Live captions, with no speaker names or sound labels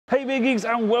Hey beer geeks,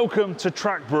 and welcome to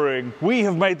Track Brewing. We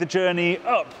have made the journey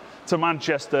up to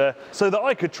Manchester so that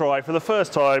I could try for the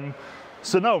first time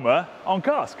Sonoma on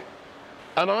cask.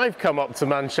 And I've come up to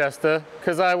Manchester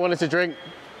because I wanted to drink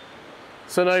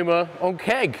Sonoma on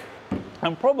keg.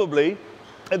 And probably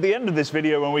at the end of this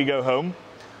video when we go home,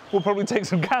 we'll probably take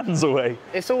some cans away.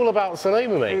 It's all about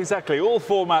Sonoma, mate. Exactly, all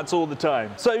formats all the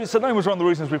time. So Sonoma's one of the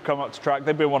reasons we've come up to Track.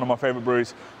 They've been one of my favourite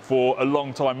breweries for a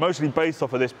long time, mostly based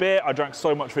off of this beer. I drank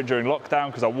so much of it during lockdown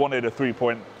because I wanted a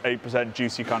 3.8%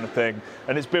 juicy kind of thing.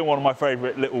 And it's been one of my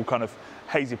favourite little kind of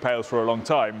hazy pales for a long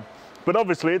time. But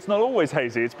obviously it's not always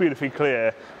hazy, it's beautifully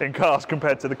clear in cask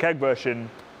compared to the keg version.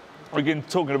 We're going to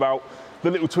be talking about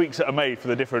the little tweaks that are made for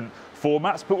the different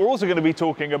formats, but we're also going to be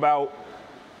talking about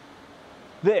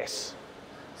this.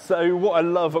 So what I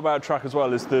love about Track as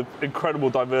well is the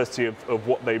incredible diversity of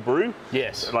what they brew.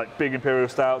 Yes. Like big imperial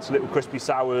stouts, little crispy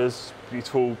sours,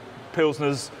 beautiful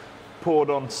pilsners,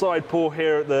 poured on side pour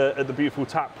here at the beautiful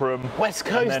tap room. West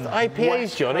Coast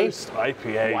IPAs, Johnny. West Coast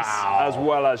IPAs, wow. As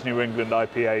well as New England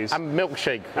IPAs. And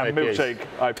milkshake and IPAs. Milkshake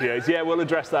IPAs. Yeah, we'll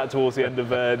address that towards the end of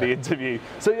the interview.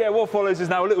 So yeah, what follows is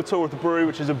now a little tour of the brewery,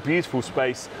 which is a beautiful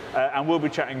space, and we'll be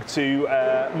chatting to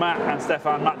Matt and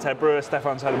Stefan. Matt's head brewer,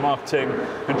 Stefan's head of marketing,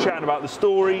 and chatting about the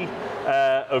story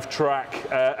of Track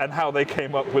and how they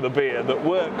came up with a beer that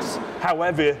works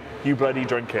however you bloody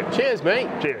drink it. Cheers, mate.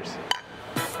 Cheers.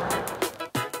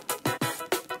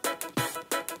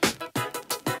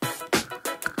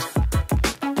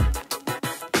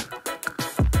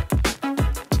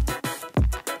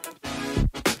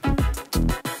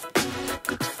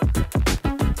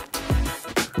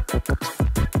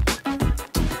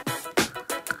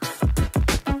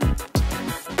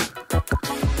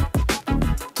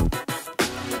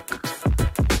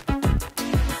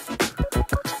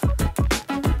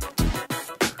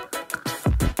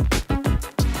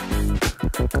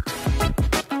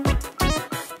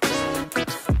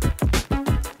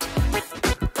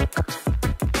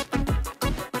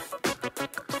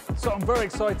 So I'm very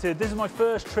excited. This is my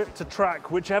first trip to Track,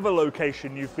 whichever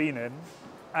location you've been in,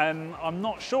 and I'm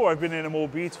not sure I've been in a more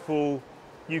beautiful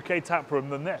UK tap room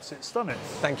than this. It's stunning.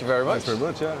 Thank you very much. Thanks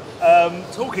very much, yeah.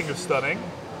 Talking of stunning,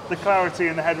 the clarity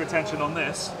and the head retention on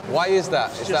this. Why is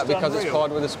that? Is that because unreal. it's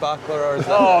poured with a sparkler, or is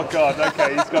that... Oh God,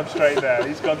 okay, he's gone straight there.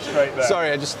 He's gone straight there. Sorry,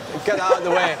 I just get out of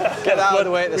the way. Get out of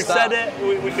the way at the start. We said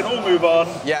it. We can all move on.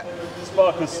 Yeah.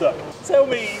 Sparklers suck. Tell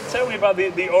me about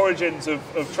the origins of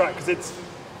Track, because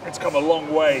it's come a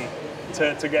long way to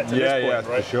get to this point, yeah, right?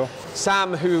 for sure.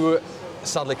 Sam, who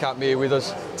sadly can't be here with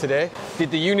us today,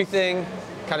 did the uni thing,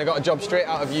 kind of got a job straight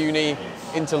out of uni,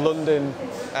 into London,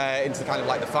 into kind of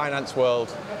like the finance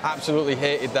world. Absolutely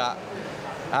hated that.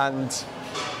 And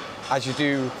as you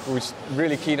do, was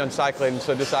really keen on cycling,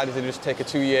 so decided to just take a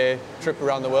 2-year trip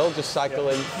around the world, just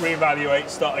cycling. Reevaluate,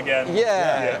 start again.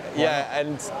 Yeah,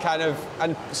 and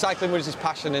cycling was his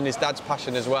passion and his dad's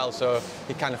passion as well, so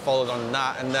he kind of followed on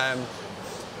that. And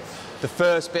the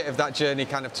first bit of that journey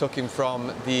kind of took him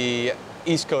from the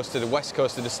East Coast to the West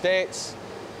Coast of the States,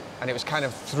 and it was kind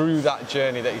of through that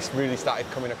journey that he really started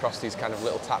coming across these kind of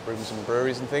little tap rooms and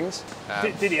breweries and things.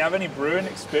 Did he have any brewing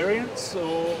experience,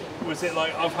 or was it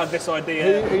like, I've had this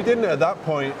idea? He didn't at that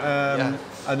point, and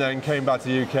then came back to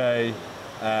the UK,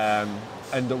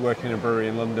 ended up working in a brewery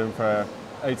in London for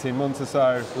 18 months or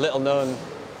so. Little known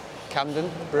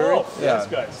Camden Brewery. Oh, yes,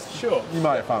 guys, sure. You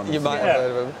might have found him. You might have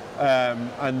heard of him.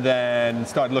 And then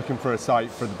started looking for a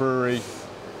site for the brewery.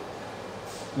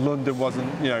 London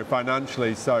wasn't,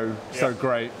 financially so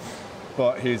great,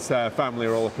 but his family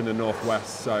are all up in the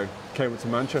northwest, so came up to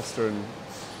Manchester and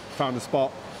found a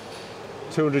spot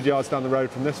 200 yards down the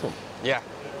road from this one. Yeah.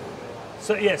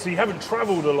 So you haven't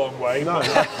travelled a long way. No.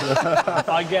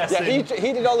 I guess. Yeah,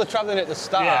 he did all the travelling at the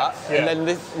start, Yeah. and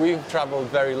then we've travelled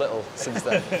very little since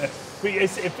then. But it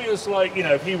feels like,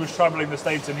 if he was travelling the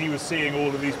States and he was seeing all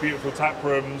of these beautiful tap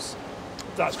rooms,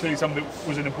 that's clearly something that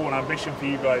was an important ambition for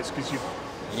you guys, because you've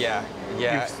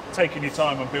taken your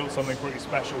time and built something pretty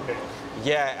special here.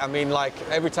 Yeah, I mean, like,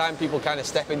 every time people kind of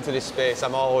step into this space,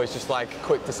 I'm always just like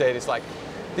quick to say this, like,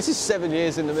 this is 7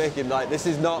 years in the making. Like, this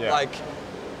is not like,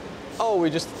 oh, we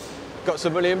just got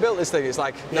some money and built this thing. It's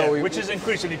like, no, which is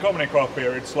increasingly common in craft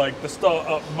beer. It's like the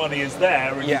start-up money is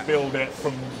there, and you build it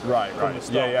from the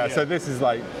start. Yeah. So this is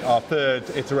like our third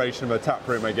iteration of a tap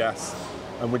room, I guess,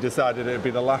 and we decided it'd be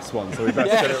the last one, so we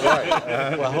best get it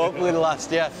right. Well, hopefully the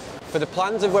last, For the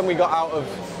plans of when we got out of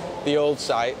the old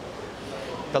site,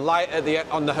 the light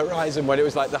on the horizon when it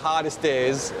was like the hardest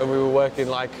days and we were working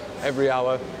like every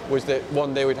hour was that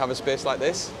one day we'd have a space like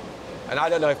this. And I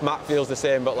don't know if Matt feels the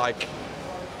same, but like,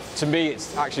 to me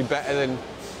it's actually better than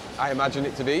I imagined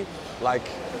it to be. like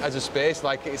as a space.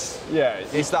 Like it's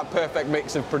that perfect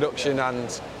mix of production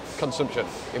and consumption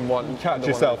in one. You catch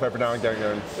yourself every now and again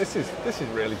going, this is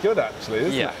really good actually,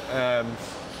 isn't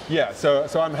it?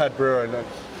 So I'm head brewer, and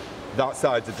that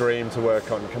side's a dream to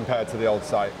work on compared to the old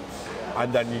site.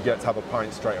 And then you get to have a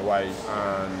pint straight away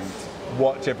and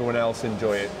watch everyone else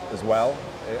enjoy it as well.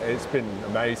 It's been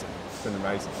amazing. It's been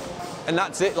amazing. And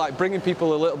that's it, like bringing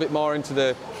people a little bit more into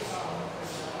the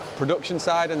production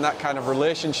side and that kind of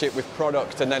relationship with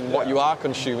product, and then what you are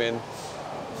consuming.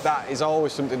 That is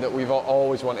always something that we've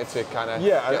always wanted to kind of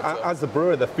as a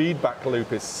brewer, the feedback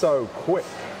loop is so quick.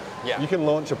 You can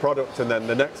launch a product and then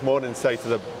the next morning say to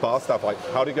the bar staff, like,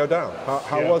 how did it go down?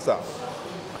 How was that?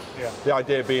 The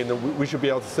idea being that we should be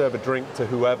able to serve a drink to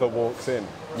whoever walks in,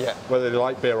 whether they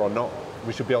like beer or not.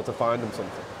 We should be able to find them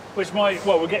something. Which might,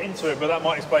 well, we'll get into it, but that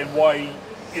might explain why,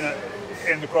 you know,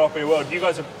 in the craft beer world, you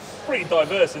guys are pretty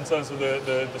diverse in terms of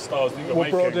the styles that you're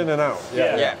making. We're broad in and out.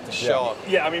 For sure.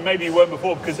 Yeah, I mean, maybe you weren't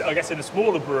before, because I guess in a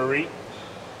smaller brewery,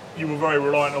 you were very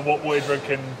reliant on what we're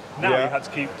drinking. Now you had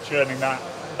to keep churning that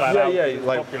out.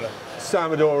 Like popular.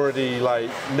 Sam had already like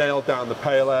nailed down the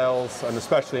pale ales, and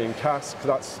especially in Cask,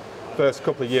 that's first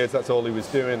couple of years, that's all he was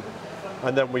doing.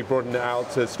 And then we broadened it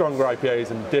out to stronger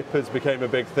IPAs, and dippers became a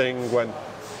big thing when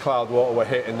Cloudwater were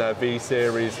hitting their V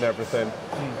series and everything.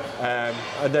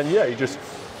 And then you just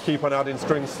keep on adding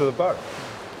strings to the bow.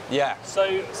 So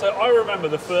I remember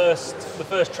the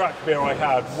first track beer I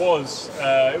had was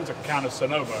it was a can of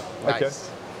Sonoma. Nice.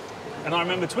 And I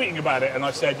remember tweeting about it, and I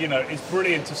said, you know, it's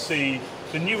brilliant to see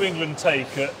the New England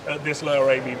take at this lower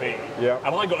ABV.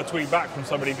 And I got a tweet back from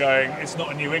somebody going, it's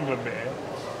not a New England beer.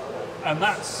 And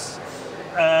that's,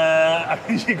 I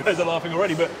mean, you guys are laughing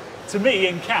already, but to me,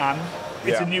 in can,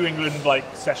 it's a New England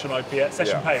like session IPA,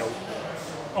 session pale.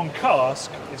 On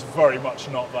cask, it's very much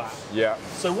not that.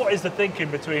 So what is the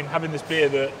thinking between having this beer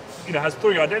that, you know, has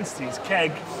three identities,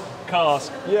 keg,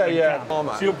 cask, and can?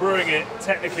 So you're brewing it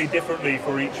technically differently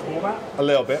for each format? A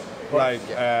little bit, like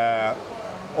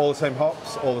all the same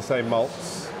hops, all the same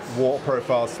malts, water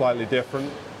profile slightly different.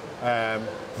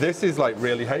 This is like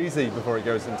really hazy before it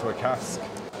goes into a cask.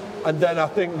 And then I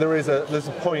think there's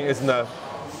a point, isn't there,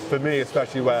 for me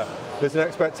especially, where there's an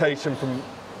expectation from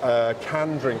a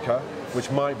can drinker which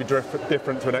might be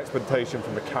different to an expectation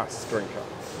from a cask drinker.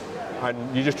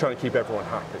 And you're just trying to keep everyone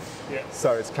happy.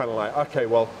 So it's kind of like, okay,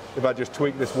 well, if I just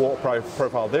tweak this water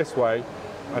profile this way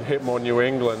and hit more New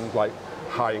England, like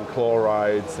high in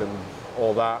chlorides and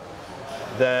all that,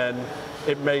 then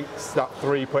it makes that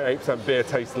 3.8% beer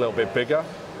taste a little bit bigger,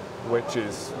 which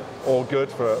is all good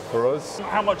for us.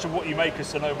 How much of what you make is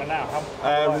Sonoma now?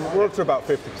 We're up to about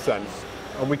 50%,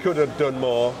 and we could have done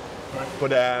more, but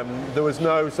there was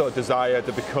no sort of desire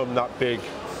to become that big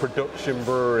production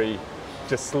brewery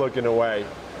just slugging away.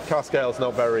 Cask ale's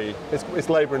not very, it's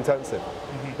labour intensive.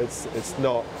 It's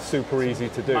not super easy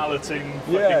to do. Malleting,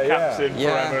 caps in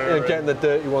forever. Getting the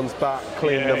dirty ones back,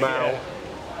 cleaning them out.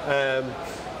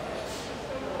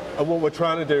 And what we're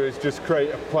trying to do is just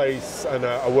create a place and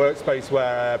a workspace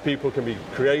where people can be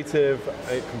creative,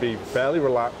 it can be fairly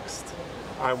relaxed,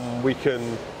 and we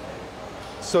can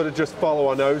sort of just follow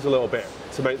our nose a little bit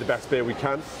to make the best beer we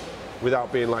can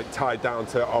without being like tied down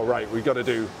to, oh right, we've got to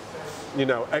do, you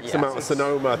know, X amount of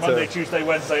Sonoma. Monday, Tuesday,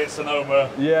 Wednesday it's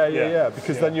Sonoma.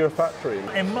 Because then you're a factory.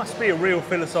 It must be a real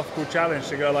philosophical challenge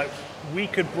to go like, we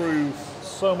could brew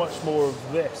so much more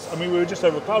of this. I mean, we were just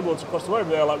over Cloudwater across the road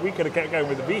there, like we could have kept going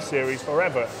with the V series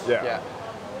forever.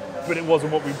 But it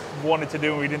wasn't what we wanted to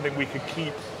do, and we didn't think we could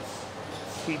keep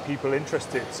people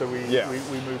interested, so we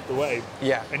moved away.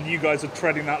 And you guys are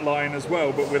treading that line as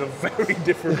well, but with a very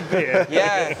different beer.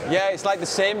 It's like the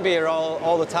same beer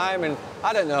all the time, and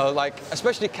I don't know, like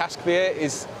especially cask beer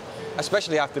is,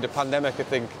 especially after the pandemic, I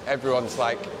think everyone's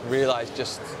like realised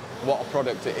just what a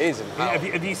product it is. And how.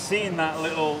 Have you seen that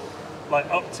little like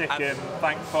uptick in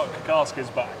thank fuck cask is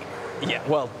back?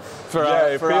 Well, for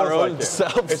our own like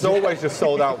selves. It's always just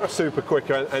sold out super quick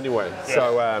anyway.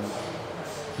 So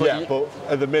but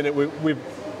at the minute we've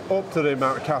up to the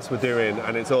amount of cask we're doing,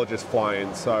 and it's all just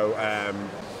flying. So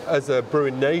as a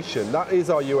brewing nation, that is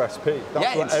our USP.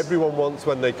 That's what everyone wants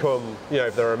when they come. You know,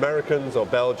 if they're Americans or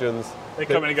Belgians, they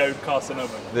come in and go cask Sonoma.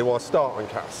 They want to start on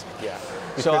cask.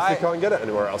 Because they can't get it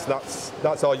anywhere else.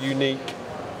 That's our unique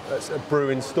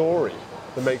brewing story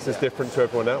that makes us different to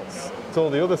everyone else. So all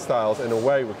the other styles, in a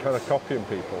way, we're kind of copying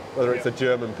people, whether it's a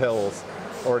German Pils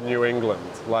or a New England.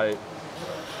 Like,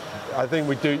 I think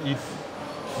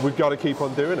we've got to keep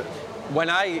on doing it. When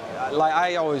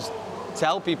I always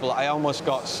tell people, I almost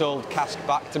got sold cask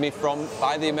back to me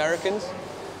by the Americans,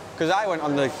 because I went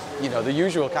on the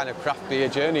usual kind of craft beer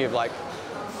journey of like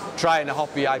trying a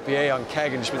hoppy IPA on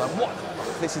keg and just be like, what?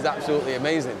 This is absolutely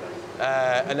amazing.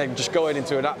 And then just going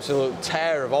into an absolute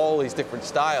tear of all these different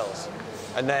styles.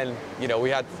 And then, you know, we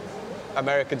had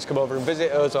Americans come over and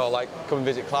visit us, or like come and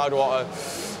visit Cloudwater.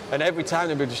 And every time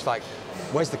they'd be just like,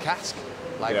 where's the cask?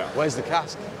 Like, where's the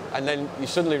cask? And then you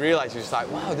suddenly realize you're just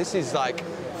like, wow, this is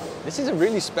a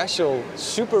really special,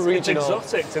 super regional.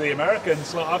 It's exotic to the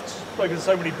Americans. Like, I've spoken to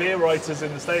so many beer writers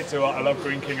in the States who are, I love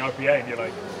Green King IPA, and you're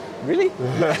like, really?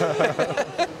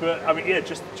 But I mean, yeah,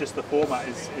 just the format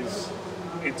is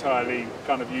entirely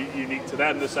kind of unique to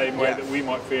them, the same way that we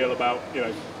might feel about, you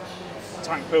know,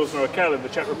 Tank Pilsner or Kel in the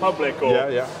Czech Republic, or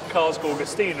Cask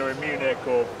Augustina in Munich,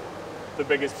 or the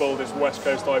biggest, boldest West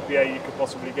Coast IPA you could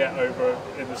possibly get over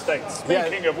in the States.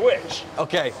 Speaking of which,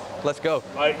 okay, let's go.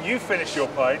 You finished your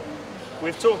pint.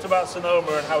 We've talked about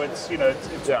Sonoma and how it's, you know,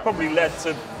 it's probably led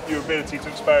to your ability to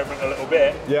experiment a little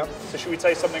bit. Yeah. So should we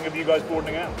taste something of you guys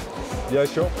broadening out? Yeah,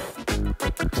 sure.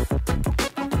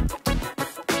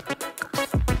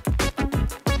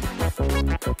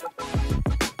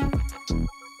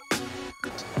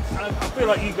 I feel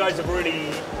like you guys have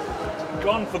really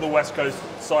gone for the West Coast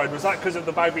side. Was that because of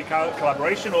the Bagby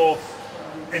collaboration, or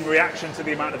in reaction to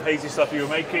the amount of hazy stuff you were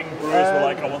making, brewers were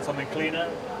like, I want something cleaner?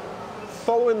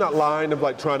 Following that line of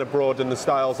like trying to broaden the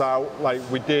styles out, like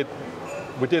we did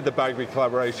the Bagby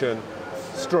collaboration,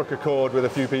 struck a chord with a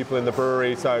few people in the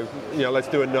brewery, so, you know, let's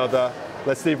do another,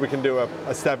 let's see if we can do a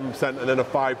 7% and then a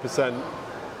 5%,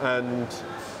 and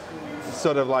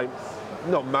sort of like,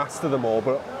 not master them all,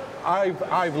 but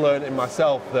I've learned in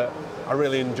myself that I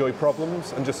really enjoy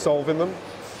problems and just solving them.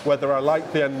 Whether I like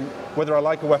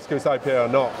a West Coast IPA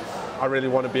or not, I really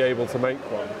want to be able to make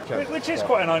one. Which is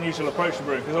quite an unusual approach to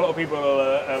brewing, because a lot of people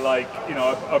are like, you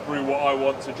know, I brew what I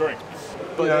want to drink.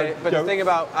 But, the thing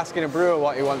about asking a brewer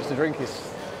what he wants to drink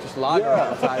is just lager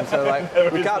all the time. So like,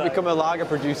 we can't become a lager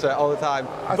producer all the time.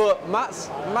 But Matt's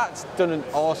done an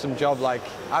awesome job. Like,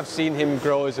 I've seen him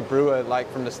grow as a brewer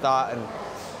like from the start, and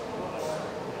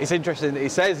it's interesting that he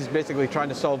says he's basically trying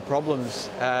to solve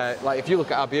problems. Like, if you look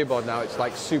at our beer board now, it's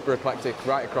like super eclectic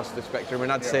right across the spectrum,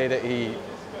 and I'd say that he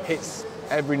hits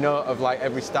every note of like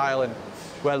every style, and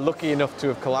we're lucky enough to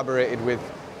have collaborated with,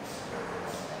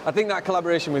 I think that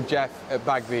collaboration with Jeff at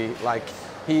Bagby, like,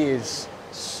 he is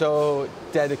so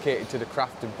dedicated to the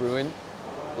craft of brewing.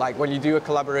 Like, when you do a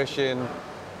collaboration,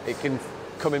 it can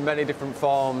come in many different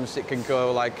forms. It can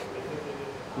go like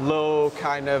low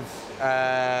kind of,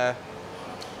 I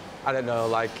don't know,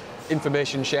 like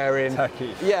information sharing.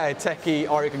 Techie. Yeah, techie,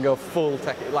 or it can go full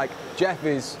techie. Like, Jeff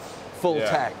is full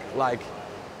tech. Like,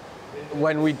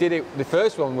 when we did it, the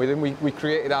first one with him, we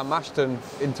created our mash tun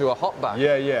into a hot bag.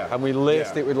 And we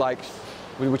laced it with like,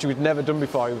 which we'd never done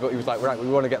before. He was like, right, we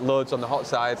want to get loads on the hot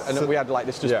side. And then we had like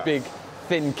this just big,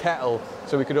 thin kettle,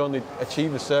 so we could only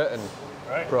achieve a certain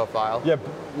profile.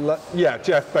 Yeah,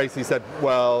 Jeff basically said,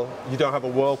 well, you don't have a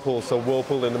whirlpool, so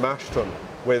whirlpool in the mash tun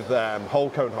with whole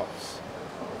cone hops.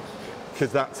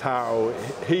 Because that's how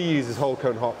he uses whole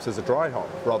cone hops as a dry hop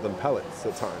rather than pellets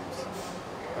at times.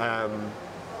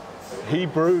 He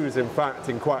brews, in fact,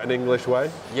 in quite an English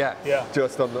way.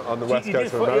 Just on the west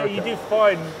coast of America. You do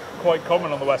find quite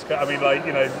common on the west coast. I mean, like,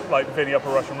 you know, like Vinny Upper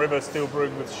Russian River, still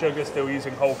brewing with sugar, still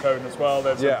using whole cone as well.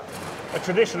 There's a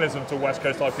traditionalism to West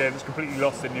Coast IPA that's completely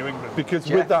lost in New England. Because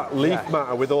with that leaf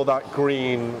matter, with all that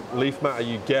green leaf matter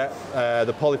you get,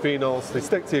 the polyphenols, they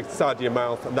stick to the side of your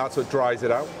mouth, and that's what dries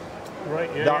it out.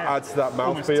 Right, that adds to that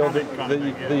mouthfeel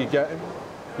that you get.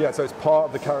 Yeah, so it's part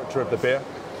of the character of the beer.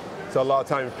 So a lot of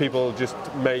times people just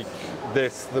make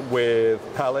this with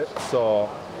pellets or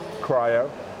cryo.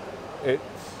 It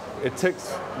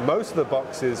ticks most of the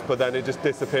boxes, but then it just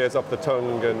disappears off the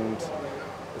tongue, and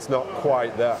it's not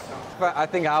quite there. I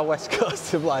think our West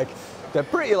Coast of like, they're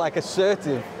pretty like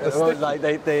assertive. Like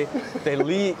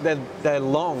they're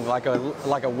long, like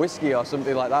a whiskey or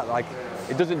something like that. Like,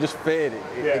 it doesn't just fade;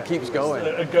 it keeps going.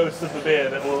 It's a ghost of the beer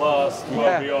that will last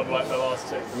well beyond like the last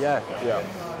two. Yeah,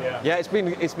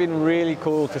 it's been really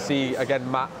cool to see again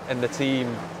Matt and the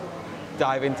team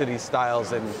dive into these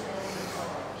styles, and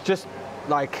just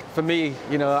like, for me,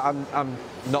 you know, I'm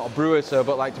not a brewer, so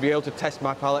but like to be able to test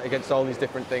my palate against all these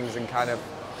different things and kind of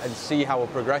see how we're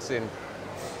progressing.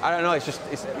 I don't know,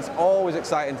 it's always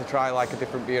exciting to try like a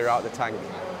different beer out of the tank.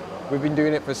 We've been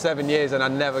doing it for 7 years, and I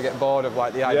never get bored of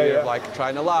like the idea of like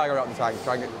trying a lager out the tank,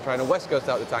 trying a West Coast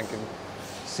out the tank,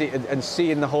 and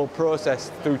seeing the whole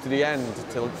process through to the end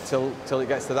till it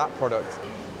gets to that product.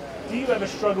 Do you ever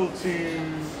struggle to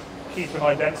keep an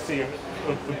identity of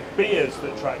the beers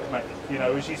that Track make? You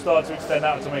know, as you start to extend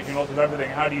out to making lots of everything,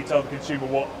 how do you tell the consumer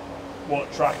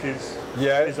what Track is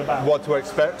about? What to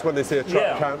expect when they see a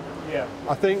Track can. Yeah.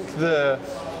 I think the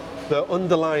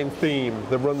underlying theme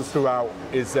that runs throughout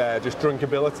is just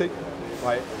drinkability.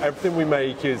 Like everything we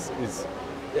make is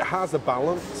it has a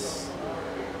balance,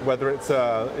 whether it's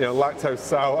a lactose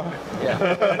sour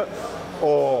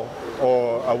or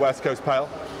a West Coast pale.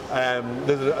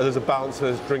 There's a balance and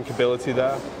there's drinkability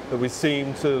there that we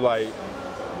seem to like.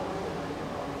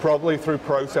 Probably through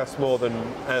process more than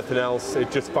anything else,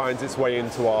 it just finds its way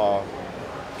into our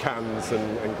cans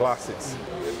and glasses.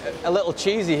 A little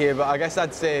cheesy here, but I guess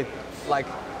I'd say, like,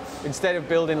 instead of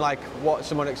building like what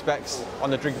someone expects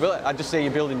on the drinkability, I'd just say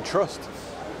you're building trust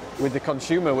with the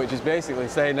consumer, which is basically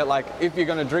saying that, like, if you're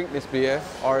going to drink this beer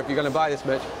or if you're going to buy this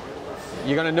merch,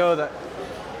 you're going to know that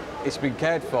it's been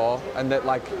cared for and that,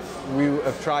 like, we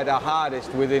have tried our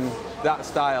hardest within that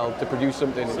style to produce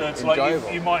something So it's enjoyable.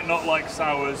 like you might not like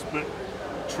sours, but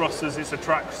trust us, it's a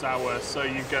track sour, so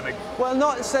you're gonna. Well,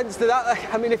 not in the sense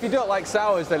that, I mean, if you don't like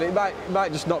sours, then it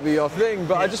might just not be your thing.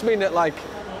 But I just mean that, like,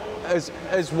 as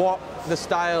what the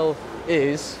style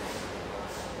is,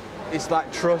 it's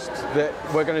like trust that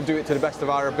we're going to do it to the best of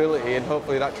our ability, and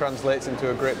hopefully that translates into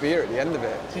a great beer at the end of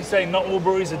it. So you say not all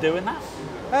breweries are doing that?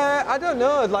 I don't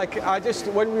know. Like,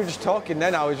 when we were just talking,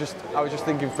 then I was just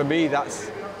thinking. For me,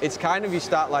 it's kind of, you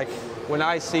start, like, when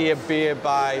I see a beer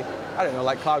by, I don't know,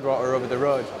 like Cloudwater over the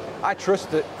road, I trust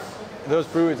that those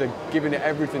brewers are giving it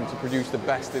everything to produce the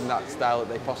best in that style that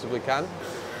they possibly can.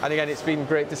 And again, it's been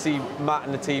great to see Matt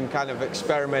and the team kind of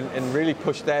experiment and really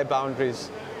push their boundaries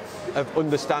of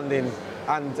understanding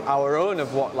and our own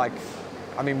of what, like,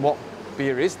 I mean, what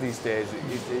beer is these days.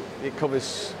 It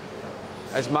covers,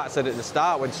 as Matt said at the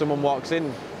start, when someone walks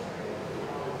in,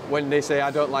 when they say, I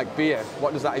don't like beer,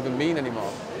 what does that even mean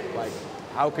anymore? Like,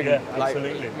 how can you, like,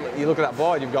 you look at that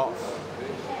board, you've got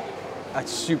a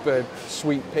super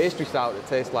sweet pastry stout that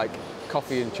tastes like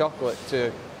coffee and chocolate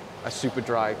to a super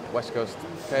dry West Coast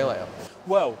pale ale.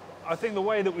 Well, I think the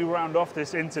way that we round off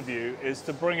this interview is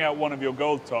to bring out one of your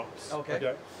gold tops.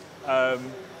 Okay.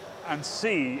 And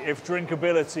see if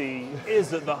drinkability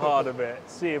is at the heart of it.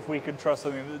 See if we can trust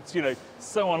something that's,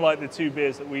 so unlike the two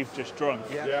beers that we've just drunk.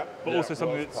 Yeah. But also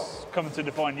something that's coming to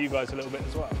define you guys a little bit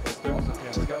as well.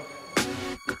 Let's go.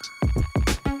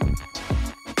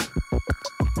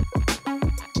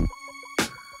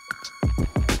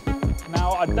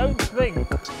 Now, I don't think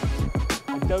that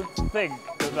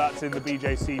that's in the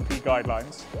BJCP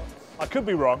guidelines. I could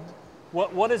be wrong.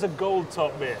 What is a gold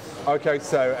top beer? Okay,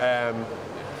 so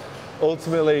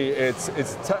ultimately it's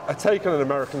a take on an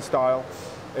American style.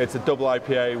 It's a double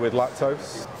IPA with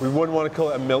lactose. We wouldn't want to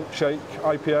call it a milkshake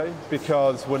IPA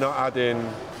because we're not adding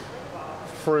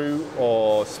fruit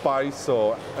or spice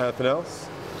or anything else.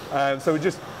 So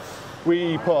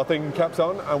we put our thinking caps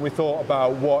on and we thought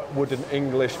about what would an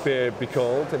English beer be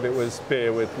called if it was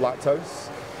beer with lactose.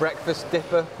 Breakfast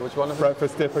dipper was one of them.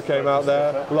 Breakfast dipper came out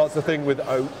there. Lots of things with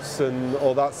oats and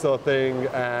all that sort of thing.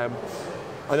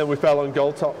 And then we fell on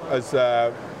Gold Top as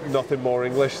nothing more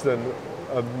English than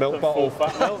a milk bottle. Full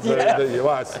fat milk.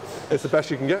 It's the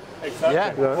best you can get.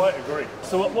 Exactly. Yeah. I quite agree.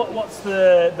 So what's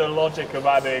the logic of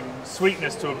adding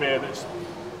sweetness to a beer that's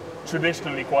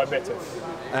traditionally quite bitter?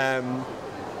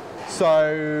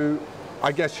 So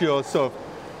I guess you're sort of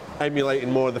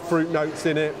emulating more of the fruit notes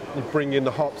in it. You bring in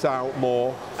the hops out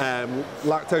more.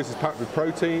 Lactose is packed with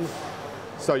protein,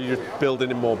 so you're just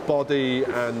building in more body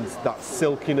and that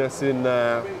silkiness in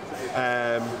there.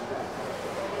 And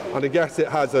I guess it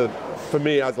has for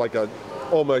me, it has like a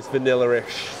almost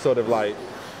vanilla-ish sort of like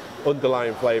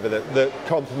underlying flavour that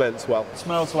complements well. It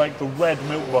smells like the red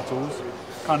milk bottles,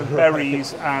 kind of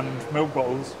berries and milk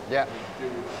bottles. Yeah.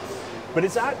 But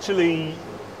it's actually,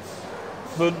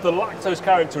 the lactose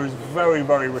character is very,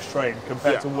 very restrained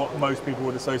compared to what most people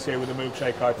would associate with a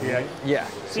milkshake IPA. Yeah.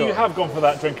 So you have gone for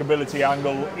that drinkability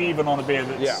angle, even on a beer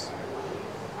that's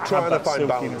trying to find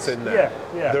balance in there.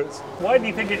 Yeah. Why do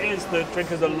you think it is that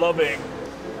drinkers are loving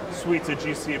sweeter,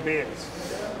 juicier beers?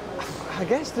 I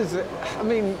guess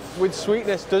with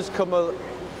sweetness does come a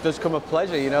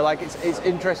pleasure. Like it's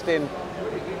interesting.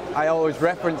 I always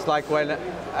reference, like, when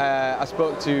I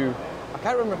spoke to, I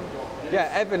can't remember,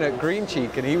 Evan at Green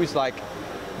Cheek, and he was like,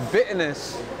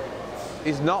 bitterness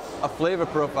is not a flavour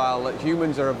profile that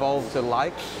humans are evolved to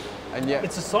like, and yet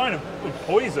it's a sign of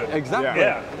poison. Exactly.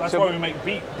 Yeah. That's why we make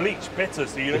bleach bitter,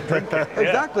 so you don't drink it.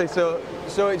 Exactly. So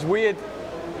it's weird.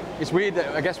 It's weird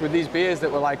that, I guess, with these beers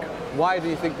that we're like, why do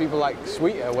you think people like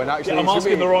sweeter when actually I'm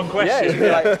asking the wrong question.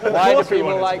 Like, why do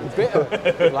people like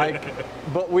bitter? Like,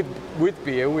 but with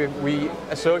beer, we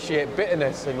associate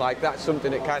bitterness, and like that's something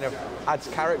that kind of adds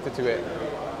character to it.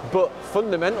 But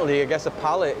fundamentally, I guess a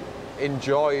palate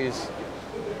enjoys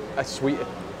a sweet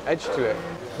edge to it.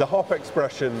 The hop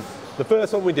expression The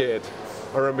first one we did,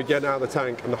 I remember getting out of the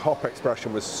tank and the hop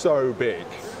expression was so big.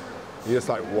 You're just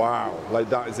like, wow, like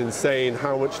that is insane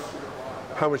how much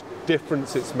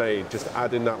difference it's made just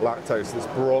adding that lactose. It's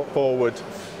brought forward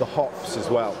the hops as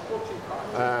well.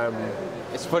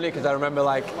 It's funny because I remember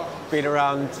like being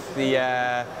around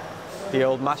the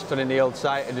old mash tun in the old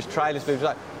site and just trying this. It was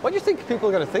like, what do you think people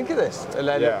are going to think of this? And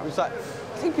then it was like,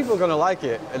 I think people are going to like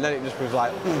it. And then it just was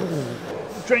like.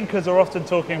 Drinkers are often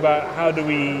talking about how do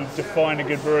we define a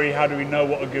good brewery, how do we know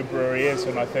what a good brewery is,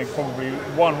 and I think probably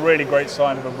one really great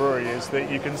sign of a brewery is that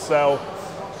you can sell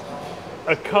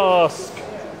a cask,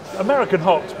 American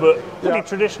hopped, but pretty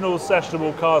traditional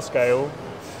sessionable cask ale,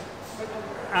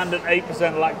 and an 8%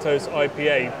 lactose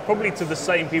IPA, probably to the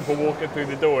same people walking through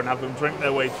the door and have them drink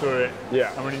their way through it,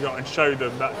 and really and show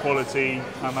them that quality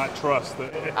and that trust.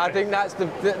 I think that's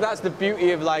the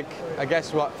beauty of, like, I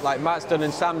guess what like Matt's done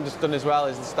and Sam's done as well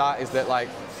is the start is that like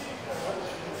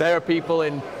there are people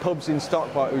in pubs in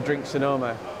Stockport who drink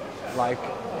Sonoma, like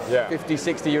 50,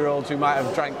 60-year-olds who might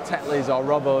have drank Tetleys or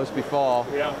Robos before,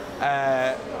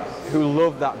 who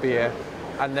love that beer.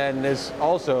 And then there's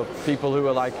also people who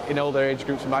are like in older age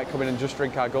groups who might come in and just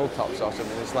drink our Gold Tops or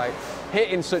something. It's like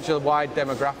hitting such a wide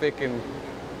demographic and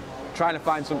trying to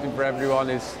find something for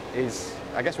everyone is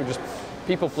I guess we're just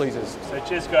people pleasers. So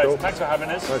cheers guys, cool. Thanks for having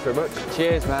us. Thanks very much.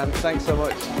 Cheers man, thanks so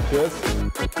much. Cheers.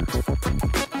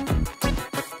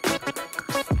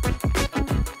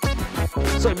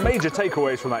 So major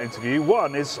takeaways from that interview.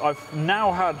 One is I've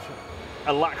now had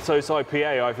a lactose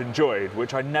IPA I've enjoyed,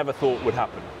 which I never thought would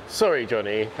happen. Sorry,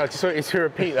 Johnny. I just want you to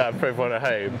repeat that for everyone at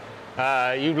home.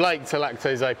 You liked a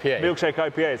lactose IPA. Milkshake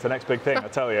IPA is the next big thing, I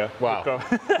tell you. Wow.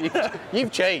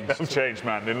 You've changed. I've changed,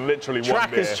 man. In literally Track one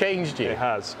beer. has changed you. It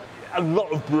has. A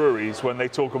lot of breweries, when they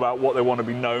talk about what they want to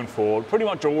be known for, pretty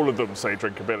much all of them say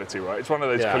drinkability, right? It's one of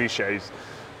those cliches.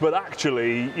 But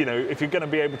actually, you know, if you're going to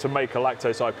be able to make a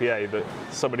lactose IPA that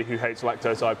somebody who hates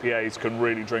lactose IPAs can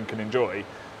really drink and enjoy,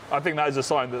 I think that is a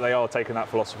sign that they are taking that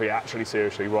philosophy actually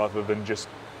seriously rather than just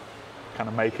kind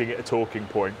of making it a talking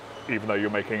point, even though you're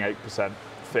making 8%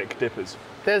 thick dippers.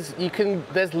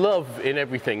 There's love in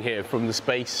everything here, from the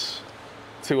space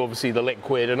to obviously the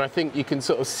liquid, and I think you can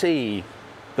sort of see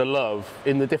the love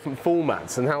in the different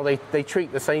formats and how they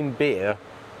treat the same beer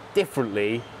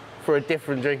differently for a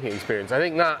different drinking experience. I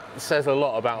think that says a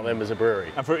lot about them as a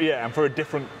brewery. And for a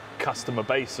different customer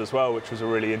base as well, which was a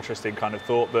really interesting kind of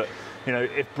thought that, you know,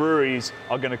 if breweries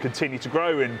are going to continue to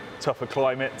grow in tougher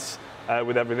climates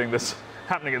with everything that's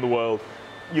happening in the world,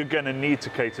 you're going to need to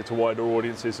cater to wider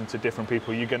audiences and to different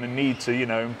people. You're going to need to, you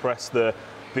know, impress the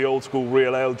old school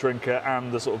real ale drinker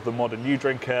and the sort of the modern new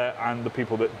drinker and the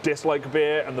people that dislike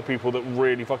beer and the people that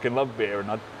really fucking love beer.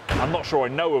 And I'm not sure I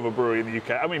know of a brewery in the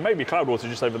UK. I mean, maybe Cloudwater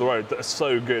just over the road that are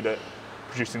so good at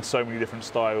producing so many different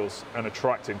styles and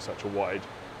attracting such a wide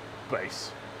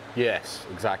base. Yes,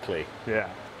 exactly. Yeah.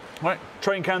 Right,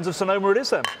 train cans of Sonoma it is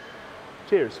then.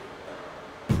 Cheers.